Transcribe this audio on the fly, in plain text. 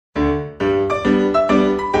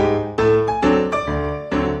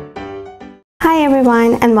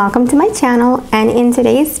everyone, and welcome to my channel. And in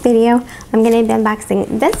today's video I'm going to be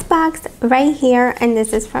unboxing this box right here, and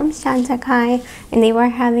this is from Chantecaille, and they were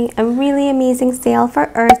having a really amazing sale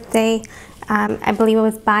for Earth Day. I believe it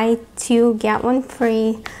was buy two get one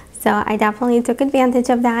free, so I definitely took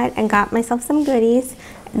advantage of that and got myself some goodies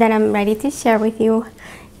that I'm ready to share with you.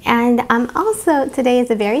 And also today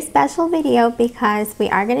is a very special video because we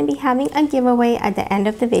are going to be having a giveaway at the end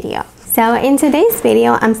of the video. So in today's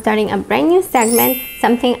video, I'm starting a brand new segment,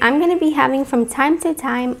 something I'm going to be having from time to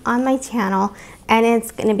time on my channel, and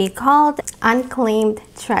it's going to be called Unclaimed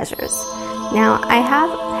Treasures. Now I have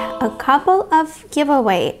a couple of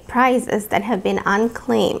giveaway prizes that have been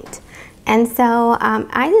unclaimed, and so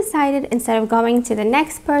I decided, instead of going to the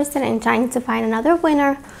next person and trying to find another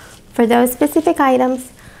winner for those specific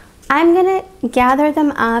items, I'm going to gather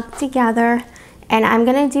them up together, and I'm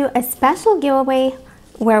going to do a special giveaway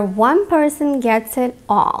where one person gets it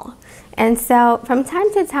all. And so from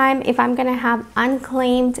time to time, if I'm gonna have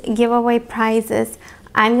unclaimed giveaway prizes,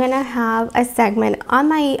 I'm gonna have a segment on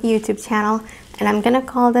my YouTube channel, and I'm gonna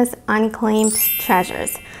call this Unclaimed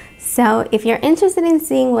Treasures. So if you're interested in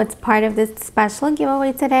seeing what's part of this special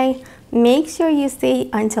giveaway today, make sure you stay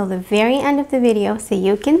until the very end of the video so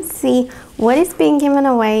you can see what is being given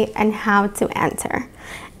away and how to enter.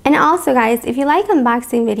 And also guys, if you like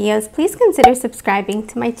unboxing videos, please consider subscribing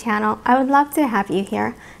to my channel. I would love to have you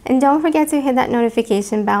here. And don't forget to hit that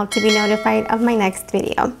notification bell to be notified of my next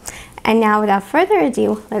video. And now without further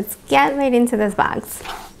ado, let's get right into this box.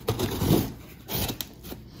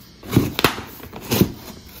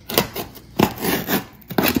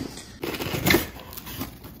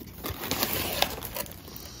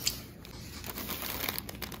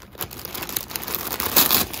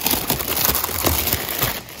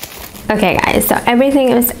 Okay guys, so everything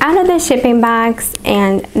is out of the shipping box,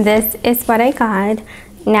 and this is what I got.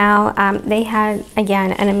 Now they had,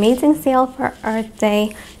 again, an amazing sale for Earth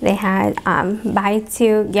Day. They had buy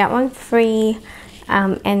two get one free,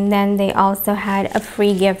 and then they also had a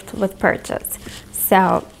free gift with purchase.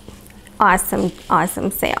 So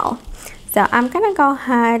awesome sale. So I'm gonna go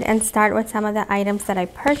ahead and start with some of the items that I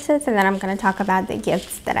purchased, and then I'm gonna talk about the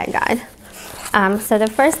gifts that I got. So the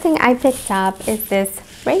first thing I picked up is this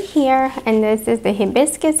right here, and this is the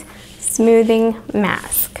hibiscus smoothing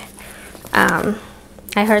mask.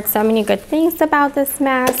 I heard so many good things about this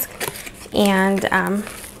mask, and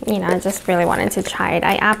you know, I just really wanted to try it.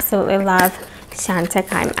 I absolutely love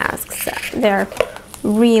Chantecaille masks. They're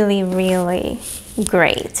really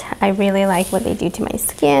great. I really like what they do to my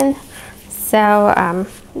skin. So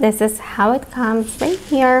this is how it comes right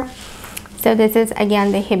here. So this is,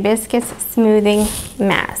 again, the hibiscus smoothing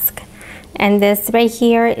mask. And this right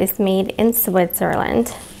here is made in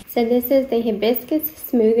Switzerland. So this is the hibiscus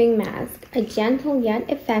smoothing mask, a gentle yet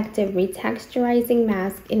effective retexturizing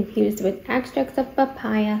mask infused with extracts of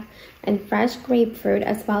papaya and fresh grapefruit,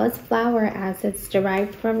 as well as flower acids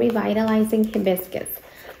derived from revitalizing hibiscus.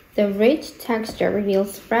 The rich texture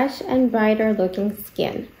reveals fresh and brighter looking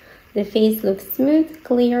skin. The face looks smooth,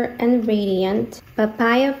 clear, and radiant.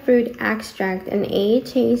 Papaya fruit extract and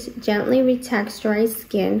AHA's gently retexturized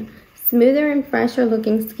skin. Smoother and fresher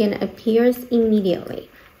looking skin appears immediately.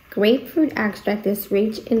 Grapefruit extract is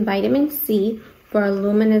rich in vitamin C for a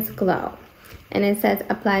luminous glow. And it says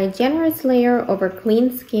apply a generous layer over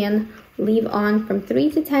clean skin, leave on from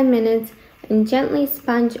 3 to 10 minutes, and gently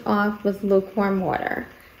sponge off with lukewarm water.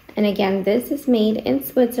 And again, this is made in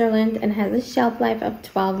Switzerland and has a shelf life of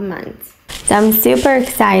 12 months. So I'm super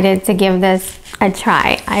excited to give this a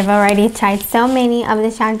try. I've already tried so many of the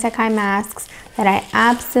Chantecaille masks that I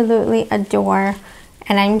absolutely adore,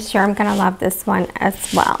 and I'm sure I'm gonna love this one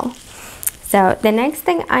as well. So the next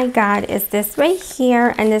thing I got is this right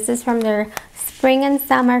here, and this is from their spring and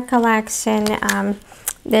summer collection.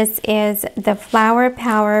 This is the Flower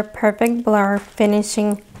Power Perfect Blur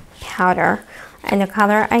Finishing Powder, and the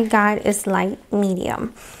color I got is light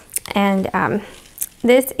medium. And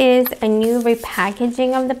this is a new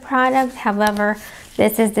repackaging of the product. However,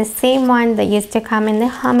 this is the same one that used to come in the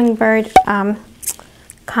Hummingbird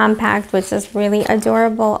compact, which is really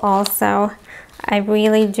adorable also. I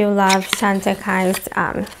really do love Chantecaille's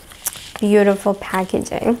beautiful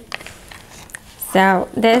packaging. So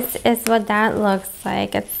this is what that looks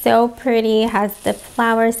like. It's so pretty, it has the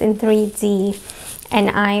flowers in 3D, and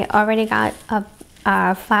I already got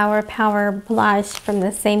a Flower Power blush from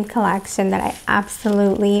the same collection that I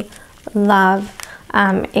absolutely love.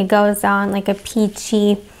 It goes on like a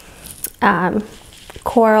peachy,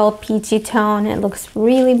 coral peachy tone. It looks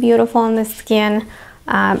really beautiful on the skin.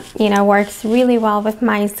 You know, works really well with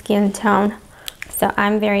my skin tone. So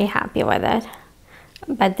I'm very happy with it.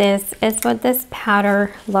 but this is what this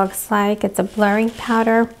powder looks like. It's a blurring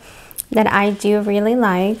powder that I do really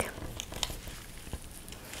like.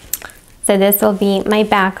 So this will be my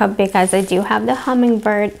backup because I do have the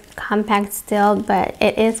Hummingbird compact still, but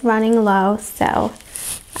it is running low, so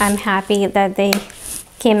I'm happy that they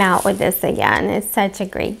came out with this again. It's such a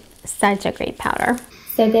great powder.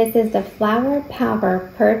 So this is the Flower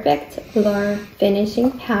Power Perfect Blur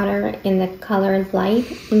Finishing Powder in the color Light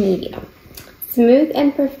Medium. Smooth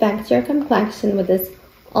and perfect your complexion with this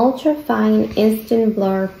ultra fine instant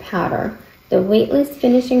blur powder. The weightless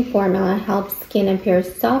finishing formula helps skin appear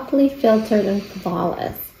softly filtered and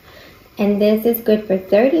flawless. And this is good for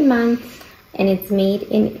 30 months and it's made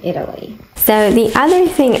in Italy. So the other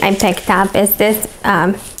thing I picked up is this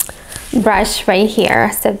brush right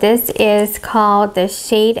here. So this is called the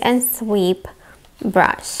Shade and Sweep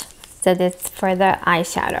brush. So this is for the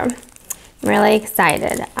eyeshadow. I'm really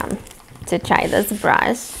excited to try this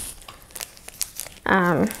brush.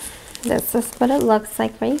 This is what it looks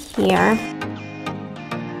like right here.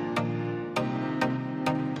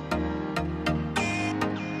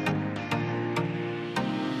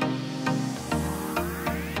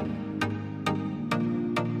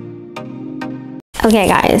 Okay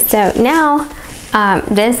guys, so now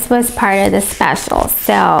this was part of the special.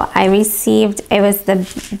 So I received, it was the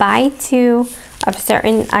buy two of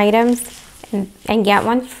certain items and get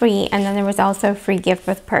one free, and then there was also a free gift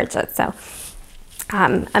with purchase. So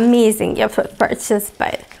amazing gift with purchase,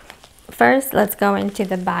 but first let's go into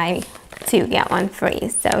the buy two get one free.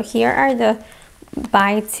 So here are the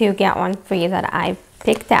buy two get one free that I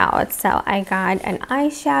picked out. So I got an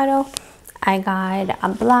eyeshadow, I got a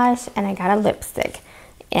blush, and I got a lipstick.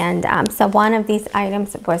 And so one of these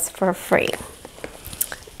items was for free.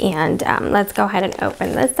 And let's go ahead and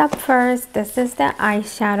open this up first. This is the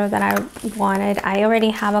eyeshadow that I wanted. I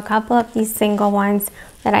already have a couple of these single ones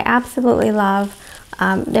that I absolutely love.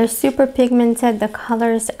 They're super pigmented. The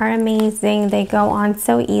colors are amazing. They go on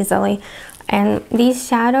so easily. And these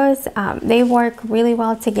shadows, they work really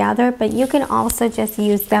well together, but you can also just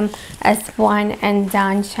use them as one and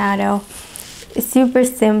done shadow. It's super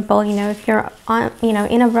simple, you know, if you're on, you know,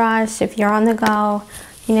 in a rush, if you're on the go,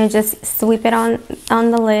 you know, just sweep it on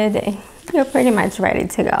the lid and you're pretty much ready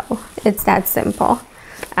to go. It's that simple.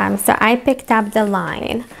 So I picked up the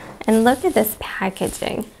line, and look at this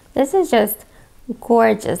packaging. This is just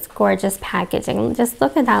gorgeous, gorgeous packaging. Just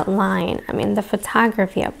look at that line. I mean, the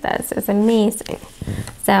photography of this is amazing.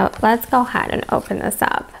 So let's go ahead and open this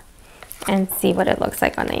up and see what it looks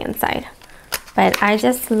like on the inside. But I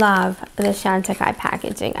just love the Chantecaille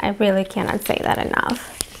packaging. I really cannot say that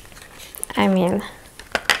enough. I mean,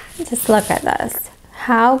 just look at this.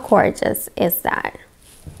 How gorgeous is that?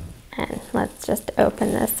 And let's just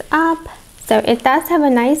open this up. So it does have a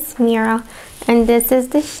nice mirror, and this is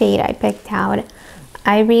the shade I picked out.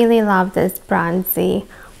 I really love this bronzy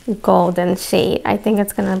golden shade. I think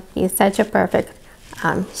it's gonna be such a perfect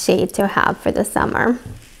shade to have for the summer.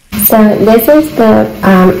 So this is the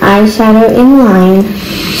eyeshadow in line.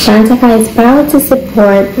 Chantecaille is proud to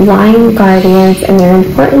support lion guardians and their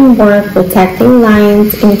important work protecting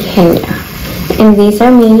lions in Kenya. And these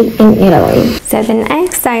are made in Italy. So the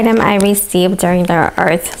next item I received during the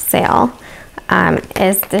Earth sale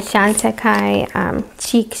is the Chantecaille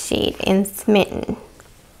cheek shade in Smitten.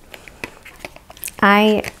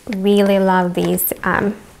 I really love these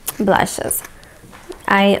blushes.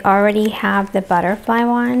 I already have the butterfly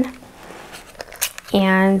one,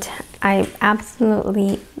 and I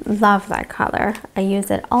absolutely love that color. I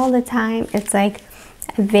use it all the time. It's like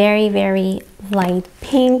a very, very light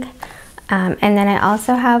pink. And then I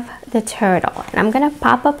also have the turtle. And I'm gonna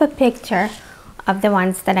pop up a picture of the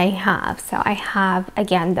ones that I have. So I have,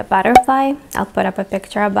 again, the butterfly. I'll put up a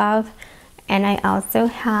picture above. And I also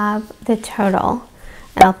have the turtle.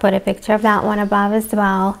 And I'll put a picture of that one above as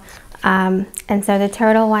well. And so the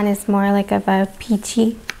turtle one is more like of a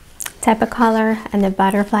peachy type of color, and the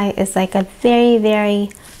butterfly is like a very, very,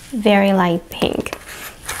 very light pink.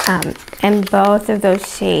 And both of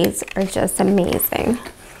those shades are just amazing.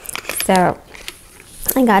 So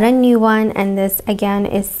I got a new one, and this again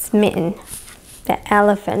is Smitten, the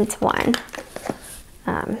elephant one.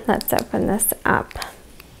 Let's open this up.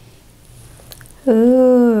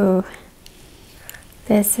 Ooh,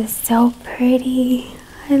 this is so pretty.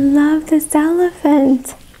 I love this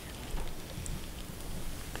elephant.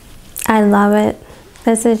 I love it.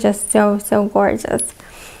 This is just so, so gorgeous.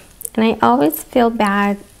 And I always feel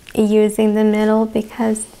bad using the middle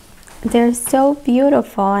because they're so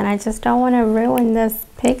beautiful, and I just don't want to ruin this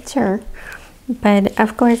picture. But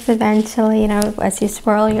of course, eventually, you know, as you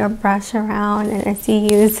swirl your brush around and as you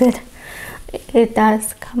use it, it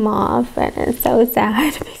does come off, and it's so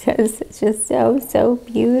sad because it's just so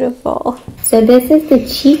beautiful. So this is the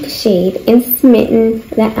cheek shade in Smitten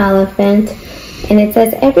the elephant, and it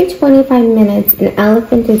says every 25 minutes an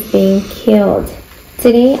elephant is being killed.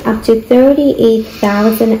 Today, up to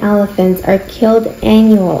 38,000 elephants are killed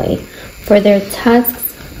annually for their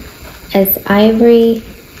tusks, as ivory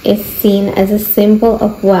is seen as a symbol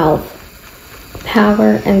of wealth,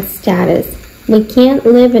 power, and status. We can't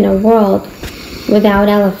live in a world without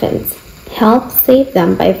elephants. Help save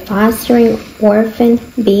them by fostering orphan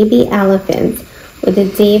baby elephants with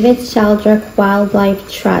the David Sheldrick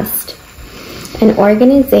Wildlife Trust, an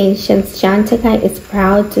organization Chantecaille is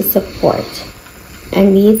proud to support.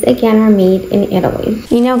 And these again are made in Italy.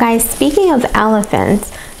 You know guys, speaking of elephants,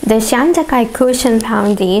 the Chantecaille Cushion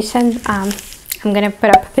Foundation, I'm gonna put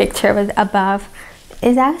up a picture of it above,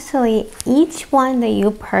 is actually each one that you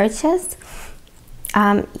purchase,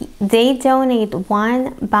 they donate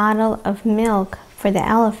 1 bottle of milk for the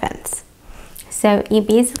elephants. So you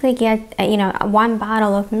basically get, 1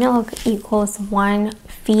 bottle of milk equals 1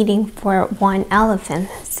 feeding for 1 elephant.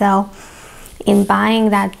 So in buying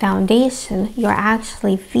that foundation, you're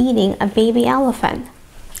actually feeding a baby elephant.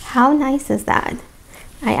 How nice is that?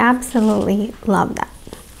 I absolutely love that.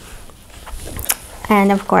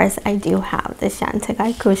 And of course, I do have the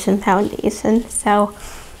Chantecaille Cushion Foundation, so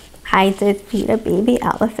I did feed a baby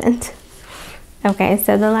elephant. Okay,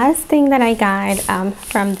 so the last thing that I got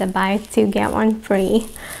from the buy 2 get 1 free,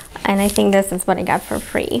 and I think this is what I got for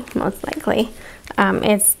free, most likely.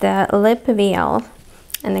 It's the lip veil,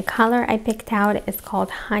 and the color I picked out is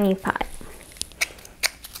called Honey Pot.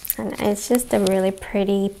 And it's just a really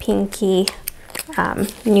pretty pinky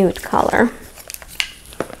nude color.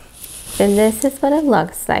 So this is what it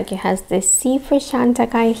looks like. It has the C for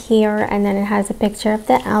Chantecaille here, and then it has a picture of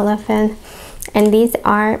the elephant. And these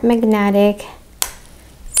are magnetic,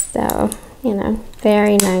 so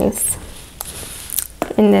very nice.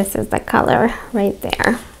 And this is the color right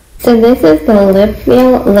there. So this is the Lip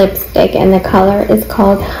Veil lipstick, and the color is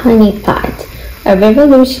called Honey Pot, a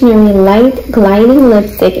revolutionary light gliding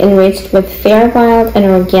lipstick enriched with fair wild and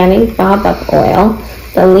organic baobab oil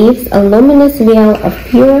that leaves a luminous veil of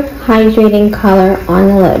pure hydrating color on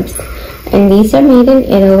the lips. And these are made in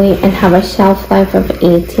Italy and have a shelf life of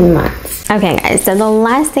 18 months. Okay guys, so the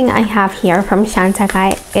last thing I have here from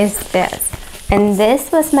Chantecaille is this. And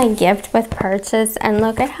this was my gift with purchase, and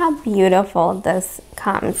look at how beautiful this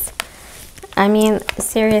comes. I mean,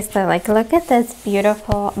 seriously, like look at this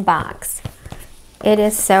beautiful box. It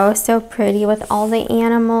is so pretty with all the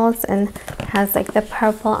animals, and has like the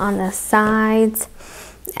purple on the sides,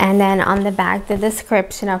 and then on the back the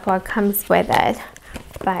description of what comes with it.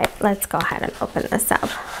 But let's go ahead and open this up.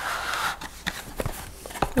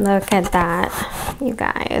 Look at that, you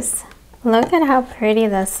guys. Look at how pretty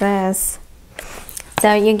this is.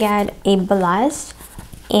 So you get a blush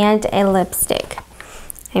and a lipstick.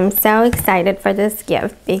 I'm so excited for this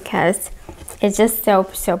gift because it's just so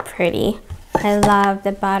pretty. I love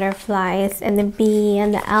the butterflies and the bee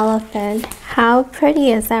and the elephant. How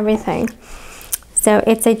pretty is everything? So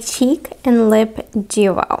it's a cheek and lip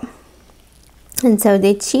duo. And so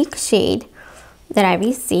the cheek shade that I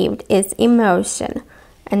received is Emotion,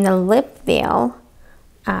 and the lip veil,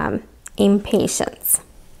 Impatience.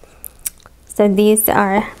 So these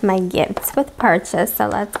are my gifts with purchase. So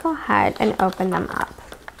let's go ahead and open them up.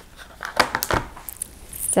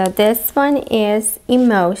 So this one is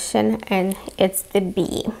Emotion, and it's the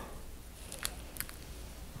bee.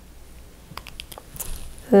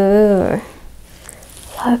 Ooh,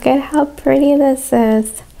 look at how pretty this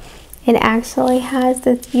is. It actually has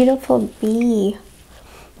this beautiful bee,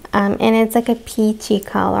 and it's like a peachy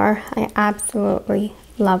color. I absolutely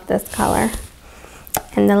love this color.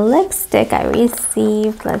 And the lipstick I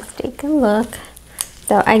received, let's take a look.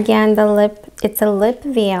 So again, it's a lip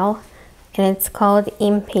veil, and it's called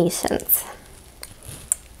Impatience.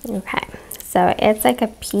 Okay, so it's like a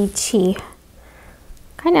peachy,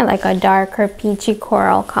 kind of like a darker peachy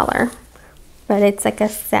coral color, but it's like a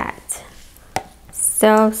set.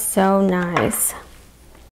 So nice.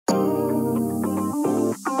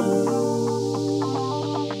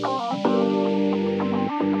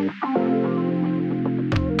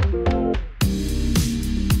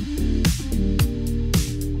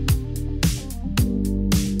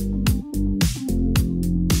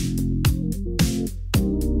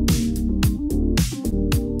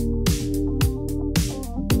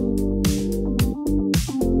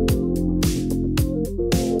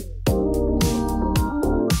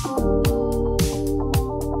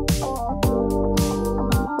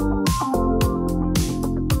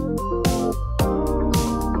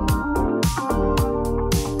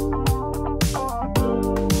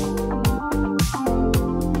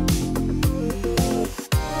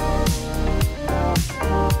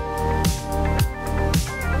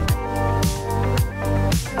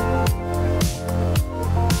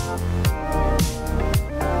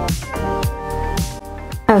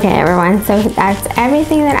 Okay everyone, so that's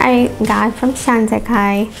everything that I got from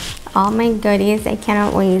Chantecaille. All my goodies. I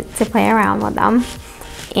cannot wait to play around with them.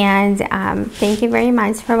 And thank you very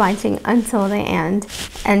much for watching until the end.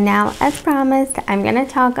 And now, as promised, I'm gonna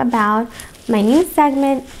talk about my new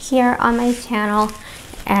segment here on my channel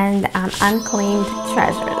and Unclaimed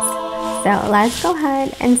Treasures. So let's go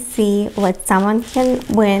ahead and see what someone can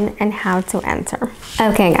win and how to enter.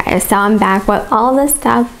 Okay guys, so I'm back with all the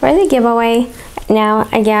stuff for the giveaway. Now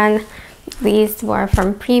again, these were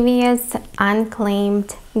from previous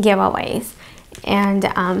Unclaimed giveaways. And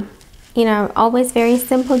you know, always very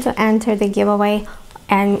simple to enter the giveaway.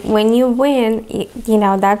 And when you win, you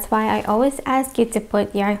know, that's why I always ask you to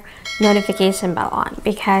put your notification bell on,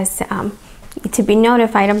 because to be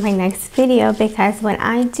notified of my next video, because when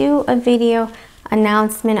I do a video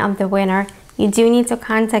announcement of the winner, you do need to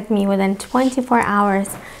contact me within 24 hours.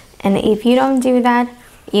 And if you don't do that,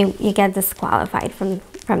 you get disqualified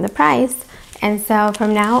from the prize. And so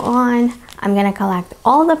from now on, I'm gonna collect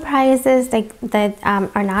all the prizes that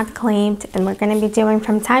are not claimed, and we're gonna be doing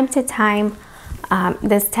from time to time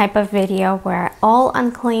this type of video where all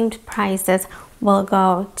unclaimed prizes will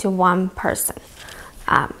go to one person.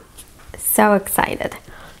 So excited.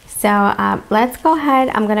 So let's go ahead.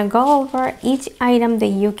 I'm gonna go over each item that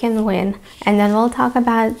you can win, and then we'll talk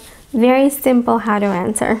about very simple how to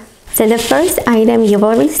enter. So the first item you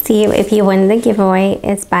will receive if you win the giveaway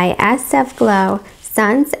is by SF Glow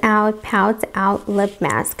Suns Out, Pouts Out Lip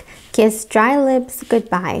Mask. Kiss dry lips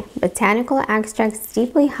goodbye. Botanical extracts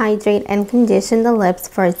deeply hydrate and condition the lips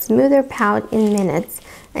for a smoother pout in minutes.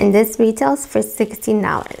 And this retails for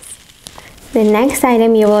 $16. The next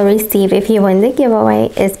item you will receive if you win the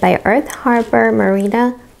giveaway is by Earth Harbor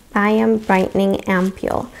Marina Biome Brightening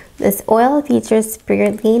Ampule. This oil features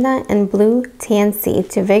spirulina and blue tansy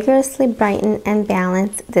to vigorously brighten and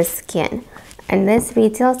balance the skin. And this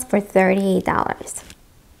retails for $38.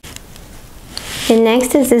 The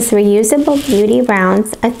next is this reusable beauty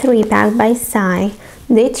rounds, a 3-pack by Sai.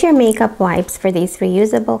 Ditch your makeup wipes for these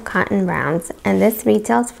reusable cotton rounds, and this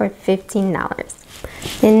retails for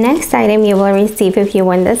 $15. The next item you will receive if you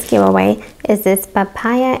win this giveaway is this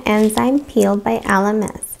papaya enzyme peel by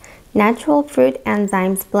LMS. Natural fruit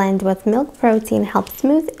enzymes blend with milk protein help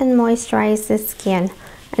smooth and moisturize the skin,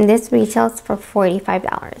 and this retails for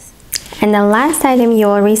 $45. And the last item you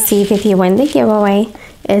will receive if you win the giveaway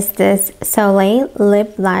is this Soleil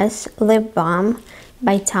Lip Blush Lip Balm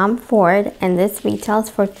by Tom Ford, and this retails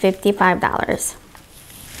for $55.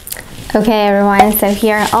 Okay everyone, so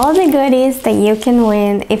here are all the goodies that you can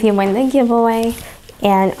win if you win the giveaway.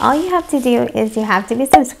 And all you have to do is you have to be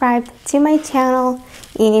subscribed to my channel.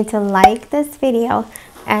 You need to like this video,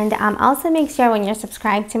 and also make sure when you're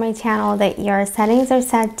subscribed to my channel that your settings are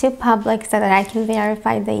set to public so that I can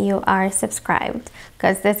verify that you are subscribed,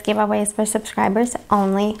 because this giveaway is for subscribers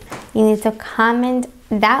only. You need to comment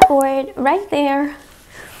that word right there.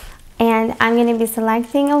 And I'm going to be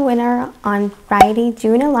selecting a winner on Friday,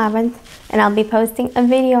 June 11th, and I'll be posting a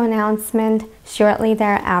video announcement shortly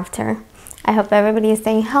thereafter. I hope everybody is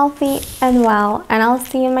staying healthy and well, and I'll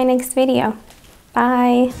see you in my next video.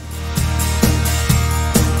 Bye!